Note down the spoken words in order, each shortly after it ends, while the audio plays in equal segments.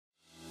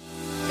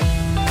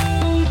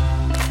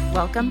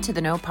Welcome to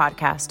the No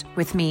Podcast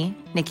with me,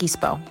 Nikki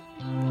Spo.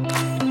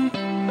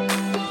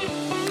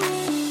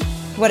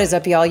 What is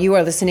up, y'all? You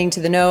are listening to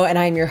The No, and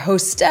I'm your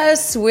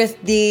hostess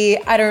with the,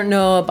 I don't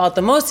know about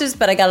the mostest,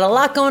 but I got a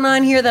lot going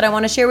on here that I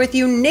want to share with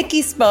you,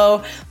 Nikki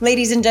Spo.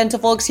 Ladies and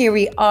gentlefolks, here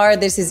we are.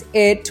 This is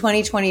it.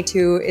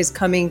 2022 is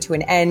coming to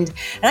an end,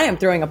 and I am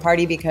throwing a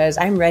party because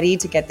I'm ready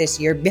to get this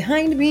year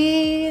behind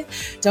me.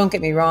 Don't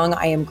get me wrong.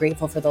 I am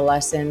grateful for the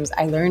lessons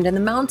I learned and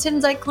the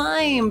mountains I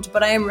climbed,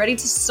 but I am ready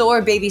to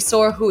soar, baby,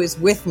 soar. Who is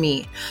with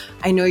me?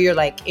 I know you're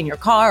like in your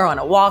car on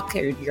a walk,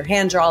 or your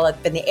hands are all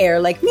up in the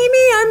air like,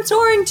 Mimi, I'm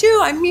soaring too.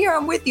 I'm here.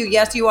 I'm with you.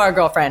 Yes, you are,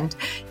 girlfriend.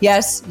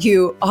 Yes,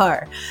 you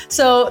are.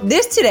 So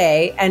this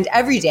today and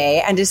every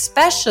day, and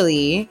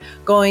especially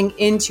going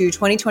into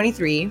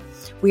 2023,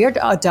 we are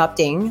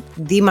adopting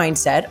the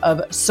mindset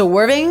of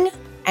swerving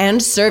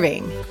and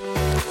serving.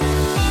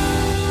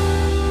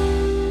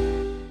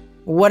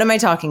 What am I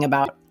talking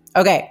about?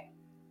 Okay.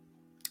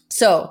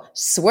 So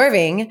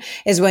swerving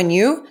is when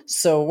you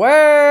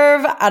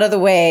swerve out of the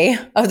way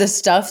of the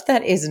stuff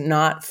that is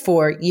not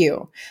for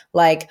you,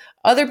 like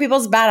other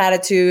people's bad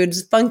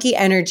attitudes, funky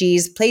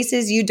energies,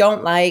 places you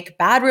don't like,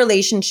 bad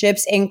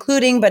relationships,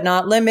 including but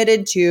not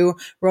limited to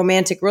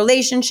romantic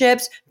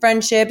relationships,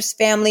 friendships,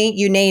 family,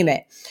 you name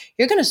it.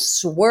 You're going to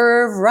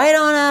swerve right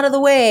on out of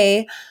the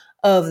way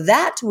of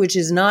that which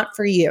is not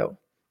for you.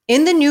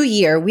 In the new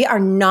year, we are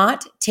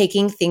not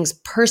taking things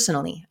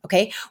personally,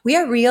 okay? We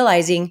are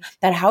realizing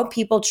that how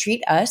people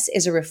treat us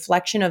is a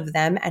reflection of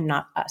them and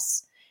not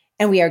us.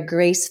 And we are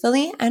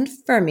gracefully and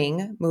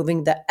firming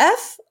moving the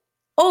F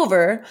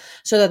over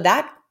so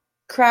that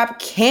crap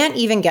can't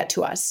even get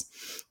to us.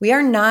 We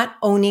are not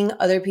owning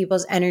other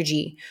people's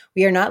energy.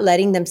 We are not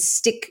letting them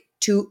stick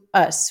to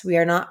us. We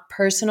are not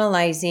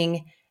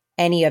personalizing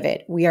any of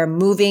it. We are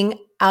moving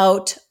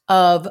out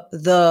of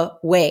the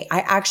way. I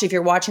actually, if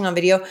you're watching on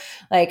video,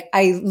 like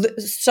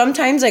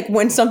sometimes like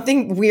when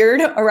something weird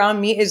around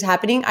me is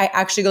happening, I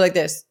actually go like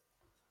this.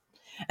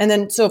 And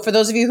then, so for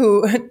those of you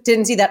who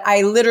didn't see that,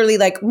 I literally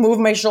like move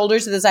my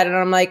shoulders to the side and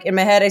I'm like, in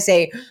my head, I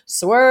say,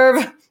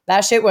 swerve.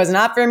 That shit was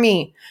not for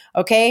me.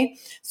 Okay.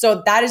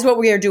 So that is what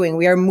we are doing.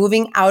 We are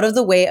moving out of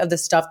the way of the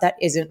stuff that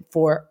isn't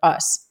for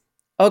us.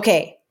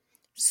 Okay.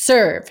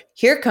 Serve.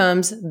 Here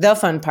comes the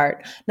fun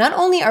part. Not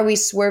only are we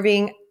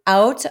swerving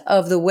out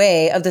of the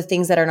way of the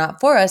things that are not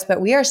for us,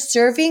 but we are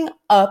serving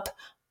up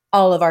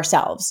all of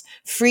ourselves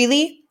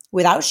freely,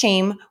 without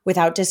shame,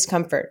 without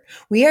discomfort.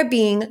 We are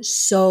being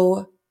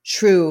so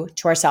true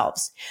to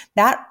ourselves.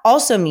 That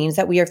also means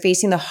that we are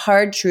facing the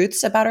hard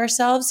truths about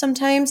ourselves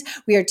sometimes.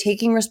 We are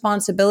taking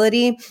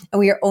responsibility and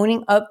we are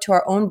owning up to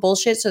our own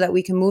bullshit so that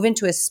we can move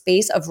into a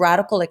space of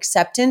radical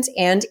acceptance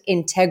and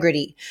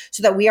integrity,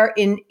 so that we are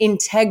in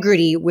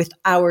integrity with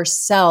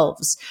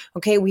ourselves.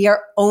 Okay, we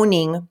are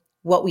owning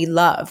what we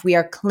love. We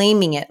are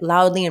claiming it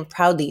loudly and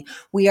proudly.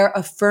 We are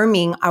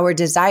affirming our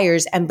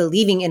desires and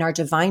believing in our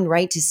divine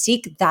right to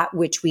seek that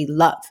which we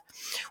love.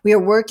 We are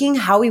working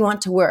how we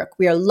want to work.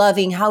 We are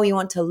loving how we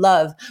want to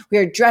love. We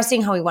are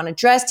dressing how we want to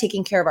dress,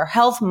 taking care of our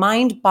health,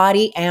 mind,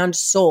 body, and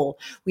soul.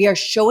 We are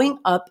showing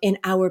up in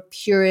our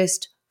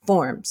purest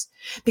forms.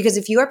 Because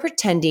if you are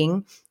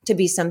pretending to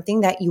be something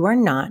that you are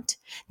not,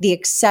 the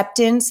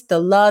acceptance, the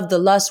love, the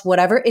lust,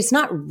 whatever, it's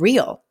not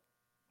real.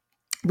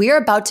 We are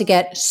about to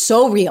get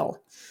so real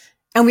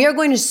and we are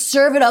going to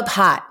serve it up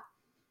hot.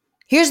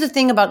 Here's the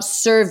thing about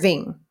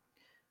serving.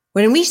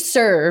 When we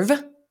serve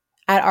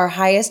at our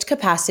highest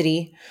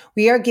capacity,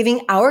 we are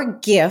giving our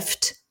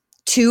gift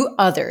to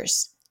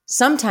others,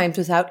 sometimes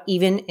without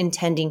even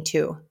intending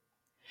to.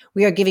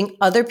 We are giving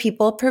other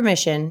people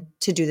permission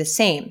to do the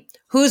same.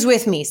 Who's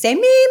with me? Say,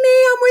 me,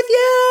 I'm with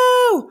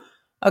you.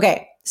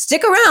 Okay.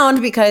 Stick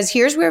around because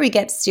here's where we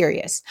get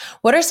serious.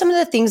 What are some of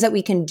the things that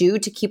we can do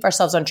to keep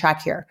ourselves on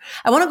track here?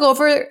 I want to go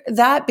over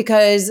that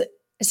because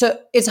so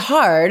it's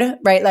hard,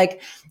 right? Like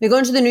we go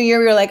into the new year,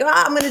 we're like,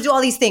 I'm going to do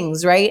all these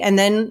things, right? And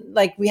then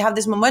like we have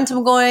this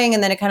momentum going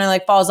and then it kind of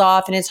like falls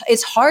off. And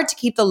it's hard to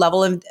keep the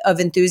level of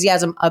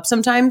enthusiasm up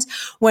sometimes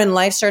when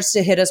life starts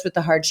to hit us with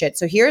the hard shit.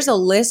 So here's a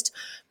list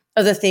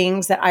of the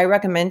things that I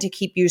recommend to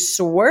keep you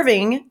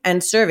swerving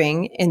and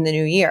serving in the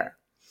new year.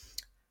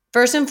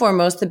 First and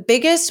foremost, the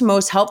biggest,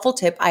 most helpful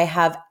tip I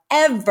have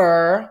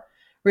ever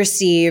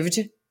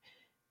received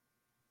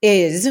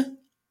is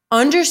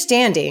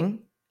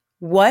understanding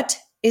what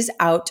is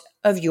out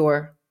of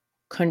your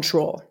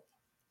control.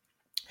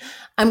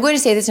 I'm going to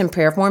say this in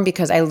prayer form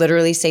because I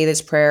literally say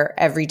this prayer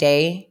every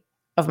day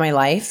of my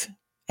life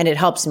and it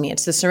helps me.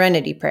 It's the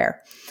serenity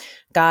prayer.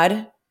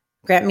 God,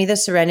 grant me the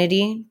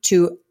serenity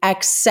to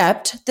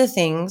accept the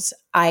things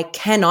I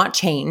cannot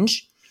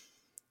change,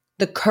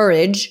 the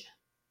courage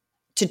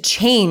to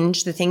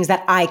change the things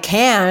that I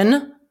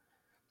can,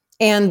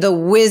 and the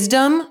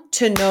wisdom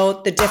to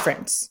know the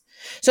difference.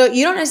 So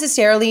you don't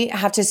necessarily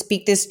have to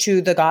speak this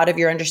to the God of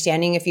your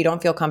understanding if you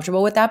don't feel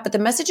comfortable with that, but the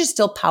message is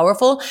still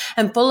powerful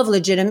and full of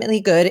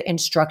legitimately good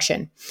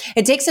instruction.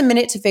 It takes a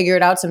minute to figure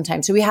it out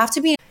sometimes. So we have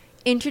to be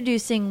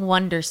Introducing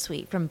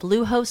Wondersuite from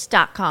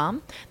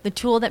Bluehost.com, the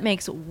tool that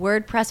makes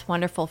WordPress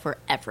wonderful for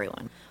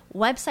everyone.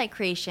 Website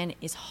creation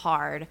is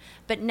hard,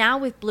 but now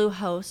with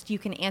Bluehost, you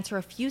can answer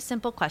a few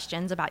simple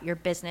questions about your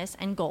business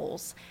and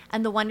goals,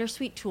 and the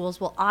Wondersuite tools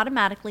will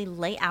automatically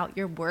lay out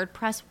your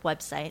WordPress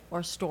website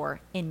or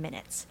store in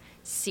minutes.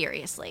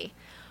 Seriously.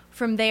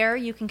 From there,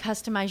 you can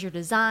customize your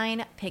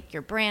design, pick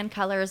your brand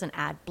colors, and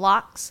add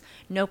blocks.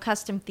 No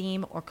custom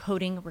theme or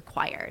coding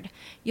required.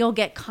 You'll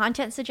get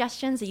content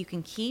suggestions that you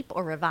can keep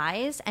or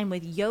revise, and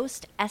with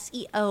Yoast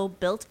SEO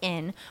built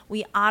in,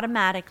 we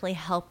automatically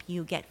help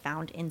you get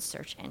found in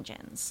search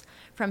engines.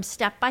 From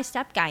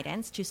step-by-step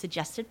guidance to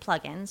suggested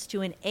plugins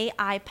to an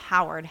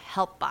AI-powered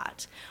help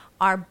bot,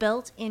 our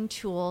built-in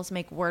tools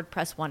make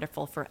WordPress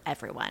wonderful for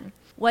everyone.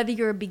 Whether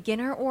you're a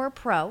beginner or a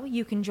pro,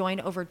 you can join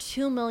over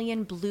 2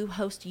 million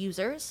Bluehost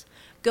users.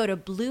 Go to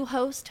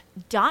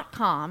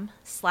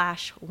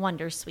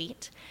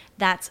bluehost.com/wondersuite.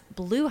 That's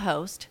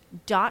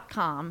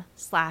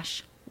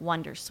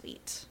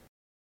bluehost.com/wondersuite.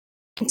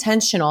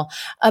 Intentional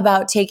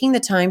about taking the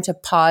time to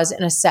pause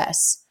and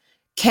assess.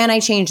 Can I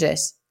change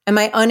this? Am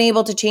I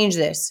unable to change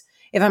this?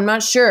 If I'm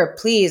not sure,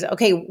 please,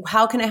 okay,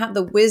 how can I have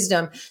the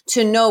wisdom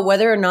to know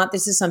whether or not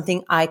this is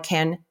something I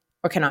can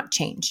or cannot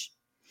change?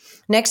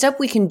 Next up,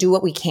 we can do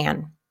what we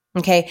can,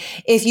 okay?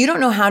 If you don't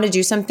know how to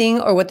do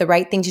something or what the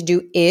right thing to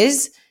do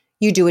is,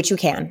 you do what you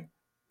can.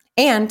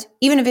 And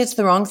even if it's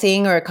the wrong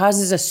thing or it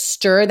causes a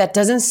stir that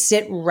doesn't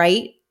sit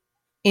right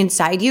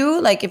inside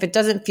you, like if it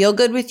doesn't feel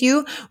good with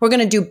you, we're going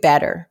to do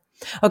better,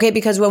 okay?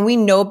 Because when we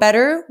know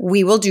better,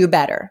 we will do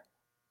better.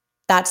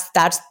 That's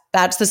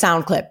the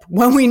sound clip.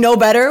 When we know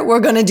better, we're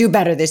going to do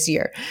better this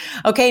year.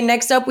 Okay,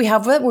 next up, we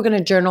have what we're going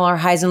to journal our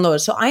highs and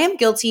lows. So I am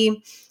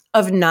guilty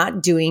of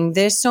not doing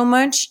this so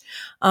much.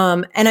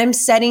 And I'm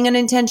setting an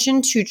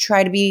intention to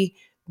try to be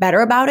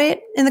better about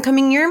it in the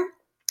coming year.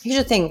 Here's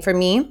the thing for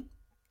me,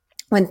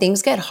 when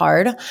things get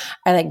hard,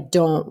 I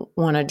don't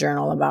want to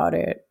journal about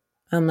it.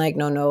 I'm like,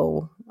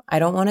 no, I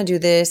don't want to do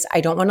this.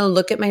 I don't want to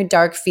look at my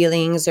dark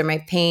feelings or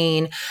my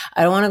pain.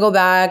 I don't want to go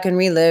back and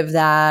relive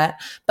that.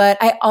 But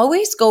I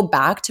always go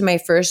back to my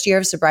first year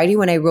of sobriety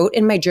when I wrote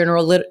in my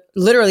journal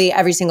literally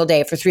every single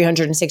day for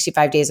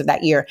 365 days of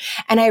that year.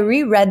 And I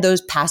reread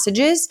those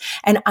passages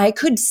and I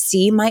could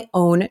see my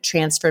own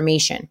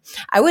transformation.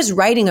 I was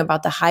writing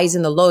about the highs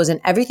and the lows and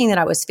everything that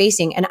I was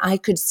facing. And I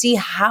could see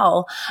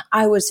how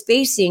I was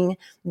facing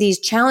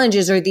these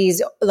challenges or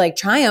these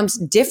triumphs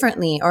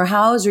differently, or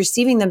how I was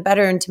receiving them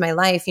better into my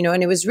life,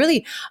 and it was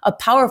really a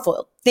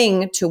powerful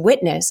thing to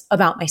witness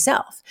about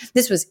myself.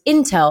 This was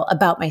intel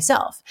about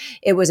myself.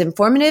 It was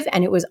informative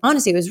and it was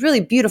really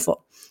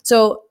beautiful.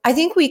 So I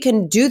think we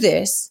can do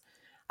this.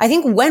 I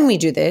think when we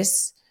do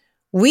this,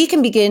 we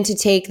can begin to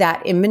take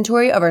that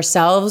inventory of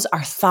ourselves,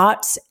 our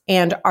thoughts,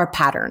 and our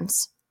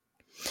patterns.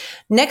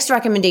 Next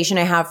recommendation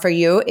I have for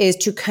you is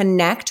to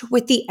connect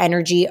with the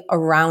energy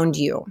around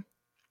you.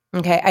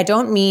 Okay, I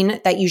don't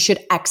mean that you should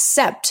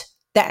accept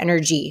the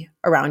energy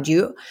around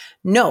you.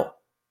 No,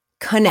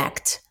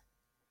 connect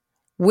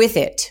with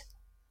it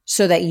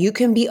so that you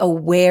can be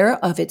aware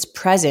of its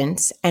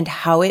presence and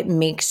how it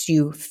makes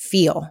you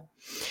feel.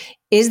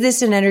 Is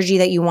this an energy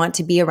that you want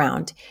to be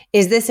around?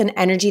 Is this an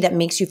energy that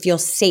makes you feel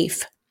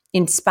safe,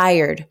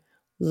 inspired,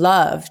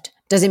 loved?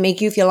 Does it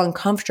make you feel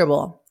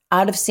uncomfortable,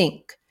 out of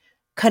sync?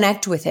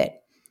 Connect with it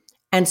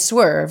and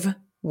swerve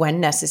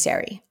when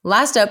necessary.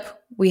 Last up,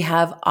 we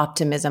have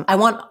optimism. I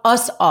want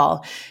us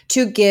all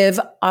to give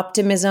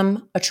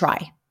optimism a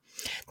try.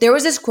 There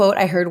was this quote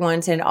I heard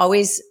once and it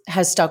always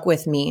has stuck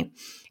with me.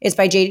 It's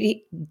by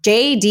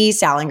J.D.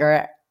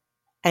 Salinger,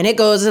 and it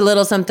goes a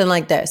little something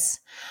like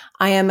this.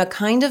 I am a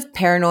kind of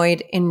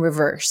paranoid in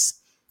reverse.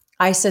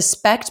 I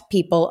suspect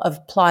people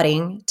of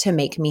plotting to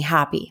make me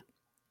happy.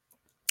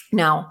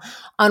 Now,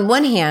 on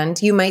one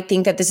hand, you might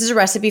think that this is a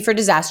recipe for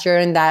disaster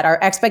and that our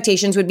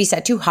expectations would be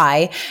set too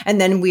high and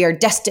then we are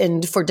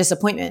destined for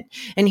disappointment.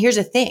 And here's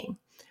the thing.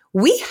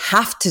 We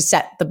have to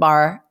set the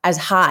bar as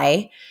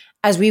high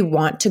as we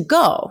want to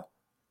go.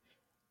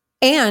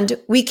 And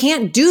we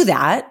can't do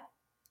that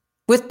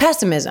with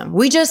pessimism.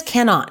 We just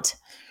cannot.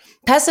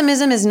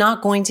 Pessimism is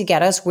not going to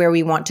get us where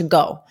we want to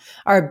go.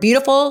 Our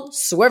beautiful,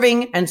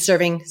 swerving and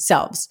serving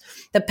selves.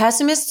 The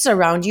pessimists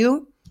around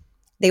you,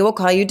 they will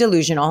call you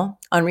delusional,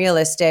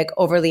 unrealistic,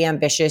 overly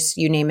ambitious,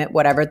 you name it,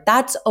 whatever.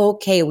 That's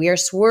okay. We are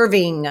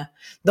swerving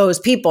those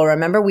people.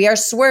 Remember, we are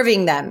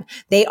swerving them.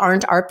 They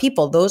aren't our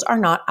people. Those are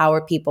not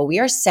our people. We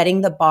are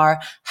setting the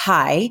bar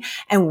high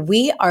and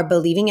we are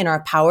believing in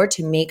our power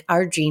to make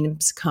our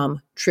dreams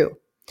come true.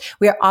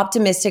 We are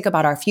optimistic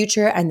about our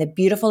future and the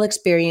beautiful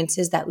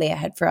experiences that lay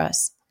ahead for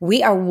us.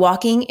 We are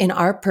walking in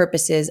our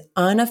purposes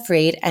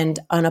unafraid and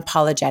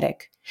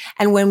unapologetic.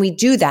 And when we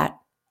do that,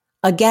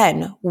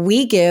 again,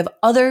 we give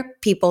other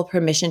people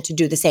permission to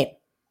do the same.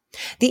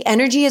 The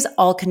energy is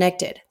all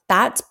connected.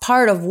 That's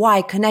part of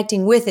why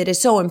connecting with it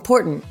is so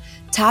important.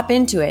 Tap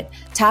into it.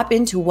 Tap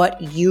into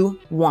what you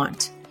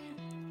want.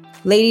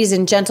 Ladies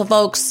and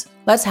gentlefolks,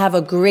 let's have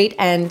a great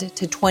end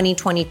to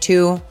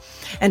 2022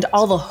 and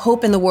all the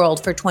hope in the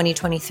world for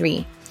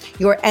 2023.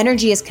 Your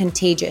energy is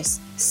contagious.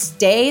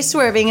 Stay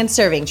swerving and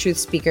serving, truth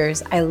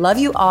speakers. I love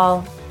you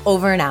all.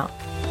 Over and out.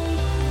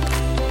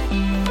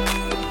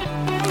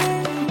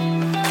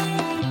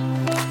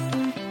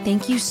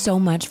 Thank you so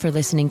much for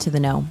listening to The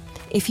Know.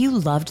 If you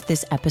loved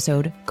this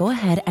episode, go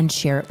ahead and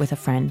share it with a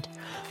friend.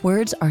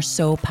 Words are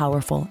so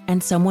powerful,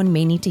 and someone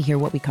may need to hear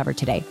what we covered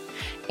today.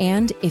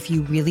 And if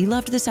you really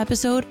loved this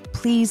episode,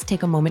 please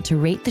take a moment to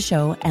rate the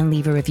show and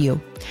leave a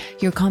review.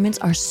 Your comments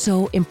are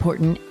so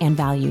important and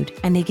valued,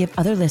 and they give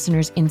other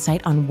listeners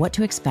insight on what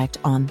to expect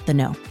on The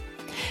Know.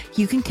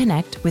 You can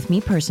connect with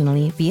me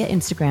personally via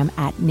Instagram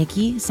at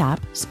Nikki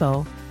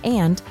Spo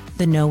and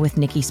The Know with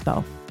Nikki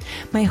Spo.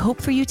 My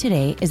hope for you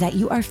today is that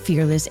you are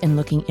fearless in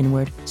looking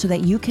inward so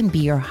that you can be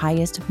your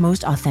highest,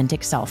 most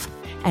authentic self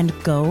and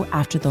go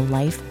after the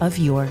life of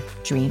your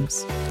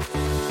dreams.